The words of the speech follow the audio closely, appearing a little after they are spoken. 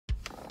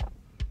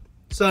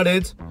So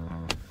dudes,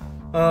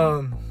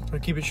 I'll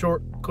keep it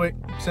short, quick,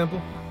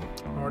 simple.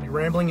 I'm already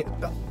rambling at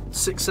about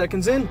 6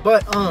 seconds in,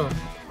 but I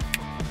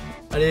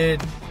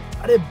did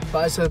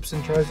biceps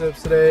and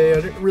triceps today. I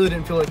really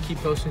didn't feel like keep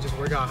posting just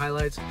workout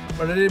highlights,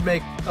 but I did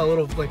make a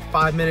little like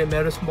 5-minute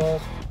medicine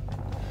ball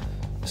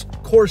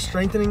core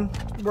strengthening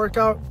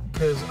workout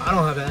because I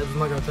don't have abs. I'm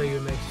not gonna tell you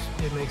it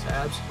makes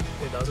abs.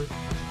 It doesn't.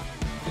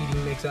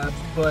 Eating makes abs,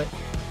 but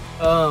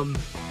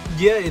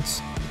yeah, it's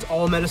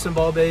all medicine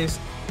ball based.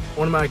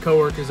 One of my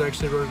coworkers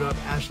actually wrote it up.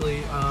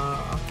 Ashley,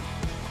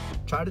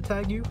 try to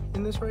tag you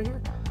in this right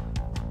here.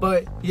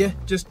 But yeah,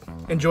 just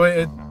enjoy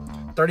it.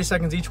 30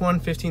 seconds each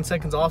one, 15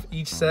 seconds off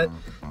each set.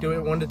 Do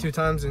it 1 to 2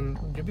 times and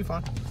you'll be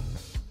fine.